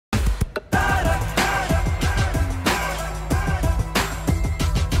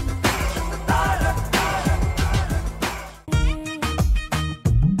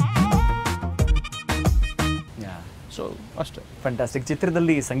Fantastic.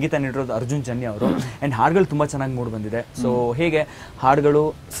 ಚಿತ್ರದಲ್ಲಿ ಸಂಗೀತ ನೀಡಿರೋದು ಅರ್ಜುನ್ ಜನ್ಯ ಅವರು and ಹಾಡುಗಳು ತುಂಬ ಚೆನ್ನಾಗಿ ಮೂಡಿ ಬಂದಿದೆ. ಸೊ ಹೇಗೆ ಹಾಡುಗಳು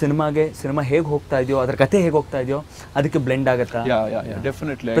ಸಿನಿಮಾ ಹೇಗೆ ಹೋಗ್ತಾ ಇದೆಯೋ, ಅದರ ಕತೆ ಹೇಗೆ ಹೋಗ್ತಾ ಇದೆಯೋ ಅದಕ್ಕೆ ಬ್ಲೆಂಡ್ ಆಗುತ್ತಾ?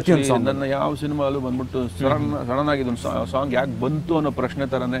 ಡೆಫಿನೆಟ್ಲಿ. ನನ್ನ ಯಾವ ಸಿನಿಮಾಲು ಬಂದ್ಬಿಟ್ಟು ಸಡನ್ ಆಗಿ ಒಂದು ಸಾಂಗ್ ಯಾಕೆ ಬಂತು ಅನ್ನೋ ಪ್ರಶ್ನೆ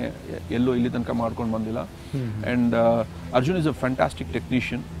ಥರನೇ ಎಲ್ಲೂ ಇಲ್ಲಿ ತನಕ ಮಾಡ್ಕೊಂಡು ಬಂದಿಲ್ಲ. And Arjun is a fantastic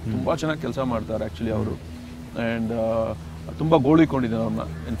technician. ತುಂಬ ಚೆನ್ನಾಗಿ ಕೆಲಸ ಮಾಡ್ತಾರೆ ಆ್ಯಕ್ಚುಲಿ ಅವರು. ಆ್ಯಂಡ್ ತುಂಬ ಗೋಳಿಕೊಂಡಿದ್ದಾರೆ ಅವ್ರನ್ನ.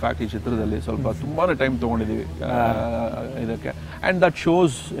 ಇನ್ಫ್ಯಾಕ್ಟ್ ಈ ಚಿತ್ರದಲ್ಲಿ ಸ್ವಲ್ಪ ತುಂಬಾ ಟೈಮ್ ತೊಗೊಂಡಿದ್ದೀವಿ ಇದಕ್ಕೆ. And that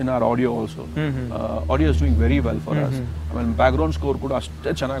shows in R audio also. Audio is doing very well for us. ಆಮೇಲೆ ಬ್ಯಾಕ್ಗ್ರೌಂಡ್ ಸ್ಕೋರ್ ಕೂಡ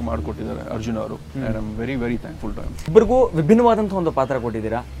ಅಷ್ಟೇ ಚೆನ್ನಾಗಿ ಮಾಡಿಕೊಟ್ಟಿದ್ದಾರೆ ಅರ್ಜುನ್ ಅವರು. And I am very very thankful to him. ಇಬ್ಬರಿಗೂ ವಿಭಿನ್ನವಾದಂಥ ಒಂದು ಪಾತ್ರ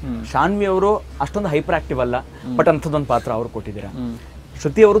ಕೊಟ್ಟಿದ್ದೀರಾ. ಶಾನ್ವಿ ಅವರು ಅಷ್ಟೊಂದು ಹೈಪರ್ ಆಕ್ಟಿವ್ ಅಲ್ಲ, ಬಟ್ ಅಂಥದ್ದೊಂದು ಪಾತ್ರ ಅವರು ಕೊಟ್ಟಿದ್ದೀರಾ.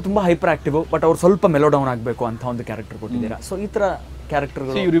 ಶ್ರುತಿ ಅವರು ತುಂಬಾ ಹೈಪರ್ ಆಕ್ಟಿವ್, ಬಟ್ ಅವ್ರು ಸ್ವಲ್ಪ ಮೆಲೋ ಡೌನ್ ಆಗಬೇಕು ಅಂತ ಒಂದು ಕ್ಯಾರೆಕ್ಟರ್ ಕೊಟ್ಟಿದ್ದೀರಾ. ಸೊ ಈ ತರ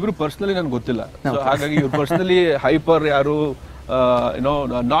ಕ್ಯಾರೆಕ್ಟರ್ಗಳು ಇವರಿಬ್ರು ಪರ್ಸನಲಿ ನನಗೆ ಗೊತ್ತಿಲ್ಲ. ಹಾಗಾಗಿ ಇವ್ರು ಪರ್ಸನಲಿ ಹೈಪರ್ ಯಾರು,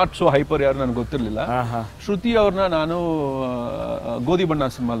 ನಾಟ್ ಸೋ ಹೈಪರ್ ಯಾರು ನನಗೆ ಗೊತ್ತಿರಲಿಲ್ಲ. ಶ್ರುತಿ ಅವ್ರನ್ನ ನಾನು ಗೋಧಿ ಬಣ್ಣ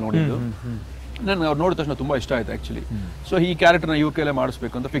ಸಿನಿಮಾ ನೋಡಿದ್ದು. ನನಗೆ ಅವ್ರು ನೋಡಿದ ತಕ್ಷಣ ತುಂಬ ಇಷ್ಟ ಆಯ್ತು ಆ್ಯಕ್ಚುಲಿ. ಸೊ ಈ ಕ್ಯಾರೆಕ್ಟರ್ನ ಇವ್ರ ಕೈಲೇ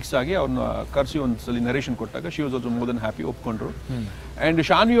ಮಾಡಿಸ್ಬೇಕು ಅಂತ ಫಿಕ್ಸ್ ಆಗಿ ಅವ್ರನ್ನ ಕರೆಸಿ ಒಂದ್ಸಲಿ ನರೇಷನ್ ಕೊಟ್ಟಾಗ she was also more than happy, ಒಪ್ಕೊಂಡ್ರು. And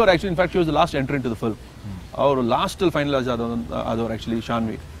Shanvi ಅವ್ರು actually in fact she was the last entry in to the film. ಅವರು ಲಾಸ್ಟಲ್ಲಿ ಫೈನಲೈಸ್ ಆದವ್ರು ಆ್ಯಕ್ಚುಲಿ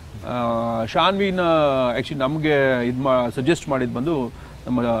ಶಾನ್ವಿನ ಆ್ಯಕ್ಚುಲಿ ನಮಗೆ ಸಜೆಸ್ಟ್ ಮಾಡಿದ್ದು ಬಂದು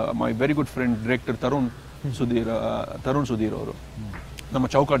ನಮ್ಮ my very good friend director Tarun Sudhir ಅವರು, ನಮ್ಮ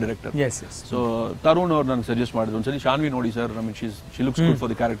ಚೌಕ ಡೈರೆಕ್ಟರ್. ಸೊ ತರುಣ್ ಅವ್ರು ನನಗೆ ಸಜೆಸ್ಟ್ ಮಾಡಿದ್ರು, ಒಂದ್ಸಲಿ ಶಾನ್ವಿ ನೋಡಿ ಸರ್, ನಮಗೆ she looks good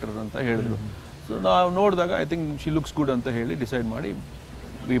for the character ಅಂತ ಹೇಳಿದ್ರು. ಸೊ ನಾವು ನೋಡಿದಾಗ I think she looks good ಅಂತ ಹೇಳಿ ಡಿಸೈಡ್ ಮಾಡಿ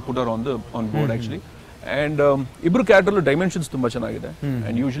we put hour on board actually. And ಇಬ್ರು ಕ್ಯಾರೆಕ್ಟರ್ಲು ಡೈಮೆನ್ಷನ್ಸ್ ತುಂಬ ಚೆನ್ನಾಗಿದೆ.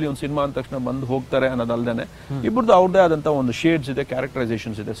 ಆ್ಯಂಡ್ ಯೂಶಲಿ ಒಂದು ಸಿನಿಮಾ ಅಂದ ತಕ್ಷಣ ಬಂದು ಹೋಗ್ತಾರೆ ಅನ್ನೋದಲ್ದೇನೆ ಇಬ್ಬರದ್ದು ಅವ್ರದ್ದೇ ಆದಂಥ ಒಂದು ಶೇಡ್ಸ್ ಇದೆ,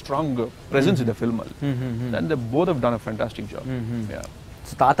 ಕ್ಯಾರೆಕ್ಟರೈಸೇಷನ್ಸ್ ಇದೆ, ಸ್ಟ್ರಾಂಗ್ ಪ್ರೆಸೆನ್ಸ್ ಇದೆ ಫಿಲ್ಮಲ್ಲಿ. And they both have done a fantastic job.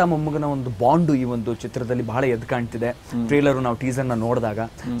 So ತಾತ ಮೊಮ್ಮಗನ ಒಂದು ಬಾಂಡು ಈ ಒಂದು ಚಿತ್ರದಲ್ಲಿ ಬಹಳ ಎದ್ದು ಕಾಣ್ತಿದೆ. ಟ್ರೇಲರು ನಾವು ಟೀಸರ್ನ ನೋಡಿದಾಗ.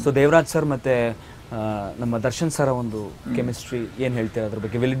 ಸೊ ದೇವರಾಜ್ ಸರ್ ಮತ್ತೆ ನಮ್ಮ ದರ್ಶನ್ ಸರ್ ಒಂದು ಕೆಮಿಸ್ಟ್ರಿ ಏನು ಹೇಳ್ತೀರಾ ಅದ್ರ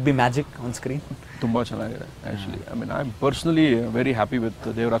ಬಗ್ಗೆ? Will it be magic on screen? ತುಂಬ ಚೆನ್ನಾಗಿದೆ actually. I mean I am personally very happy with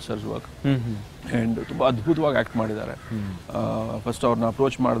Devaraj sirs work. And ತುಂಬ ಅದ್ಭುತವಾಗಿ ಆ್ಯಕ್ಟ್ ಮಾಡಿದ್ದಾರೆ. ಫಸ್ಟ್ ಅವ್ರನ್ನ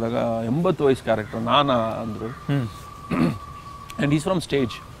ಅಪ್ರೋಚ್ ಮಾಡಿದಾಗ 80 ವಯಸ್ಸು ಕ್ಯಾರೆಕ್ಟರ್ ನಾನಾ ಅಂದರು. And is from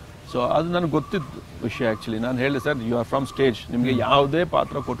stage. So ಅದು ನನಗೆ ಗೊತ್ತಿದ್ದ ವಿಷಯ ಆ್ಯಕ್ಚುಲಿ. ನಾನು ಹೇಳಿದೆ sir, you are from stage, ನಿಮಗೆ ಯಾವುದೇ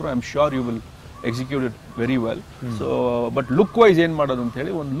ಪಾತ್ರ ಕೊಟ್ಟರು I am sure you will execute it very well. So but look wise ಏನು ಮಾಡೋದು ಅಂತ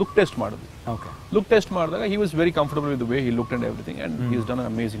ಹೇಳಿ ಒಂದು ಲುಕ್ ಟೆಸ್ಟ್ ಮಾಡಿದ್ವಿ. ಲುಕ್ ಟೆಸ್ಟ್ ಮಾಡಿದಾಗ he was very comfortable with the way he looked and everything, and he has done an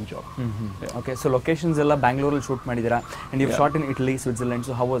amazing job. Okay, so locations ಎಲ್ಲ ಬ್ಯಾಂಗ್ಳೂರಲ್ಲಿ shoot ಮಾಡಿದ್ದೀರಾ, and you shot in Italy, Switzerland.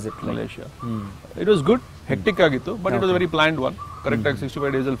 So how was it? Malaysia. It was good, hectic ಆಗಿತ್ತು, but it was very planned one. ಕರೆಕ್ಟಾಗಿ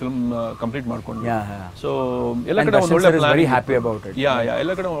 65 ಡೇಸಲ್ಲಿ film complete ಮಾಡ್ಕೊಂಡು. So ಎಲ್ಲ ಕಡೆ ಒಂದು ಒಳ್ಳೆ ಪ್ಲಾನಿಂಗ್.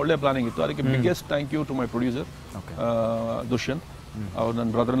 ಎಲ್ಲ ಕಡೆ ಒಳ್ಳೆ ಪ್ಲಾನಿಂಗ್ ಇತ್ತು. ಅದಕ್ಕೆ biggest thank you to my producer Dushyant. ಅವ್ರು ನನ್ನ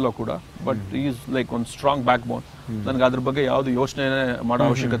ಬ್ರದರ್ ಇನ್ ಲಾ ಕೂಡ. ಬಟ್ ಈಸ್ ಲೈಕ್ ಒಂದು ಸ್ಟ್ರಾಂಗ್ ಬ್ಯಾಕ್ ಬೋನ್. ನನಗೆ ಅದ್ರ ಬಗ್ಗೆ ಯಾವುದು ಯೋಚನೆ ಮಾಡೋ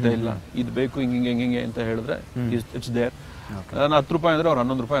ಅವಶ್ಯಕತೆ ಇಲ್ಲ. ಇದು ಬೇಕು ಹಿಂಗೆ ಅಂತ ಹೇಳಿದ್ರೆ ಇಟ್ಸ್ ದೇರ್. ನಾನು 10 ರೂಪಾಯಿ ಅಂದರೆ ಅವ್ರು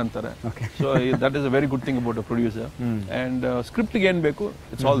 11 ರೂಪಾಯಿ ಅಂತಾರೆ. So that is a very good thing about a producer. And ಸ್ಕ್ರಿಪ್ಟ್ಗೆ ಏನು ಬೇಕು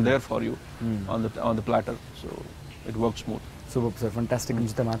it's all there for you on the plotter. So it work smooth. Super sir, fantastic.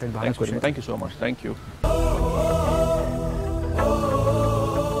 ನಿಮ್ಮ ಜೊತೆ ಮಾತಾಡಿ ಭಾಳ ಖುಷಿ. Thank you so much. Thank you.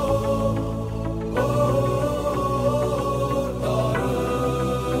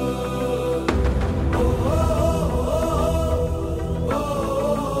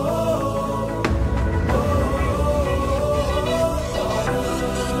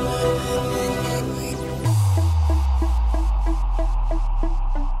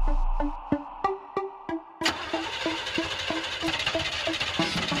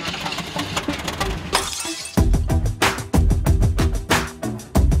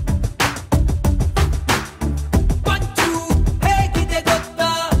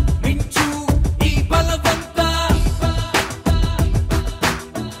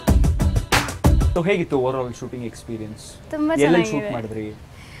 ಹೇಗಿತ್ತು over all shooting experience? ತುಂಬ ಎಲ್ಲೆಲ್ಲಿ ಶೂಟ್ ಮಾಡಿದ್ರಿ?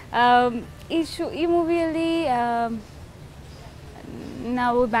 ಈ ಮೂವಿಯಲ್ಲಿ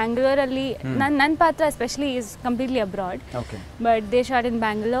ನಾವು ಬ್ಯಾಂಗ್ಳೂರಲ್ಲಿ ನನ್ನ ಪಾತ್ರ especially is completely abroad, but they shot in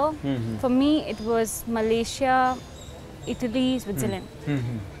Bangalore. For me it was Malaysia, Italy, Switzerland.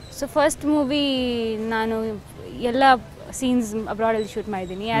 So first movie ನಾನು ಎಲ್ಲ ಸೀನ್ಸ್ ಅಬ್ರಾಡಲ್ಲಿ ಶೂಟ್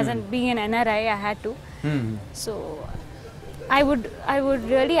ಮಾಡಿದ್ದೀನಿ. As an being N NRI, I had to. So I would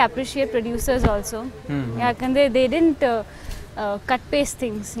really appreciate producers also. Yakandre they didn't cut paste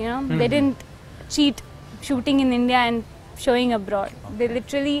things, you know. They didn't cheat shooting in India and showing abroad. They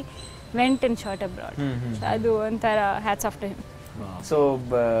literally went and shot abroad. So adu ontara hats off to him. So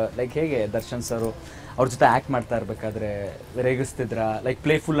like hege Darshan sir ಅವ್ರ ಜೊತೆ act ಮಾಡ್ತಾ ಇರಬೇಕಾದ್ರೆ ರೇಗಿಸ್ತಿದ್ರಾ, like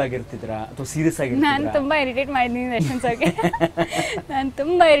playful ಆಗಿರ್ತಿದ್ರಾ ಅಥವಾ serious ಆಗಿರ್ತಿದ್ರಾ? ನಾನು ತುಂಬ irritate ಮಾಡಿದ್ದೀನಿ ದರ್ಶನ್ ಸರ್ಗೆ. ನಾನು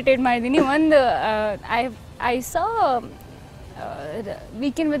ತುಂಬ ಇರಿಟೇಟ್ ಮಾಡಿದ್ದೀನಿ. ಒಂದು I saw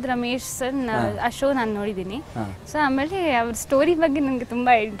weekend with Ramesh sir ಆ ಶೋ ನಾನು ನೋಡಿದ್ದೀನಿ. ಸೊ ಆಮೇಲೆ ಅವ್ರ ಸ್ಟೋರಿ ಬಗ್ಗೆ ನನಗೆ ತುಂಬ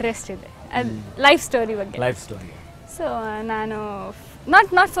ಇಂಟ್ರೆಸ್ಟ್ ಇದೆ, ಅದು ಲೈಫ್ ಸ್ಟೋರಿ ಬಗ್ಗೆ. ಸೊ ನಾನು ನಾಟ್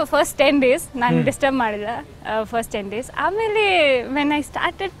ಫಾರ್ ಫಸ್ಟ್ 10 days ನಾನು ಡಿಸ್ಟರ್ಬ್ ಮಾಡಿಲ್ಲ ಫಸ್ಟ್ 10 days. ಆಮೇಲೆ when I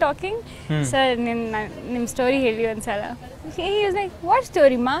started talking, sir ನಿಮ್ಮ ಸ್ಟೋರಿ ಹೇಳಿ ಒಂದ್ಸಲ. He is like, what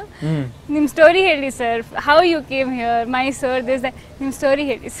story ma? ನಿಮ್ಮ ಸ್ಟೋರಿ ಹೇಳಿ sir, how you came here, my sir, this that, ನಿಮ್ಮ ಸ್ಟೋರಿ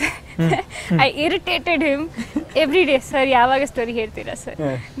ಹೇಳಿ sir. I irritated him every day, sir ಯಾವಾಗ story ಹೇಳ್ತೀರಾ sir.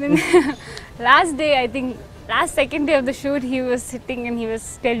 Last day, I think last second day of the shoot, he was sitting and he was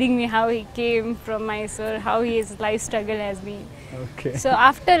telling me how he came from Mysore, how his life struggle has been. Okay. So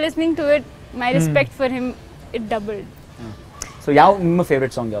after listening to it, my respect for him, it doubled. So ಯಾವ ನಿಮ್ಮ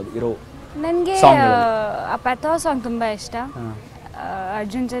favourite song ಯಾವುದು ಇರೋ? ನನಗೆ ಆ ಪಥೋ song ತುಂಬ ಇಷ್ಟ.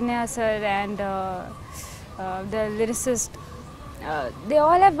 Arjun Janya sir and the lyricist, they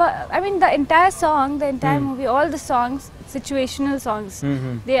all have, I mean the entire song, the entire movie, all the songs, situational songs,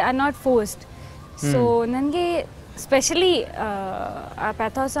 they are not forced. So ನನಗೆ specially ಆ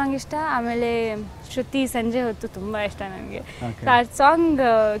ಪ್ಯಾಥೋ ಸಾಂಗ್ ಇಷ್ಟ. ಆಮೇಲೆ ಶ್ರುತಿ ಸಂಜೆ ಹೊತ್ತು ತುಂಬ ಇಷ್ಟ ನನಗೆ. ಆ ಸಾಂಗ್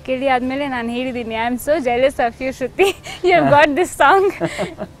ಕೇಳಿ ಆದಮೇಲೆ ನಾನು ಹೇಳಿದ್ದೀನಿ, I am so jealous of you Shruti, you have got this song.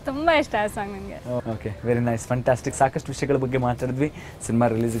 ತುಂಬ ಇಷ್ಟ ಆ ಸಾಂಗ್ ನನಗೆ. Okay, very nice, fantastic. ಸಾಕಷ್ಟು ವಿಷಯಗಳ ಬಗ್ಗೆ ಮಾತಾಡಿದ್ವಿ. ಸಿನಿಮಾ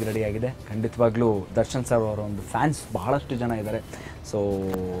ರಿಲೀಸ್ಗೆ ರೆಡಿ ಆಗಿದೆ. ಖಂಡಿತವಾಗ್ಲೂ ದರ್ಶನ್ ಸರ್ ಅವರ ಒಂದು ಫ್ಯಾನ್ಸ್ ಬಹಳಷ್ಟು ಜನ ಇದ್ದಾರೆ. ಸೊ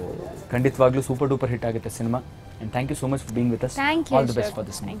ಖಂಡಿತವಾಗ್ಲೂ ಸೂಪರ್ ಡೂಪರ್ ಹಿಟ್ ಆಗುತ್ತೆ cinema. And thank you so much for being with us. Thank you. All the best for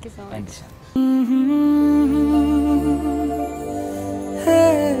this movie. Thank you so much. Thank you.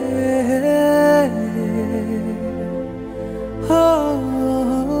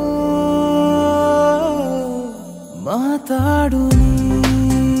 ಮಾತಾಡು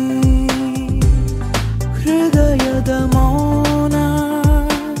ಹೃದಯದ ಮೌನ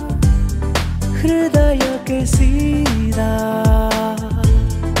ಹೃದಯಕ್ಕೆ ಸೀದಾ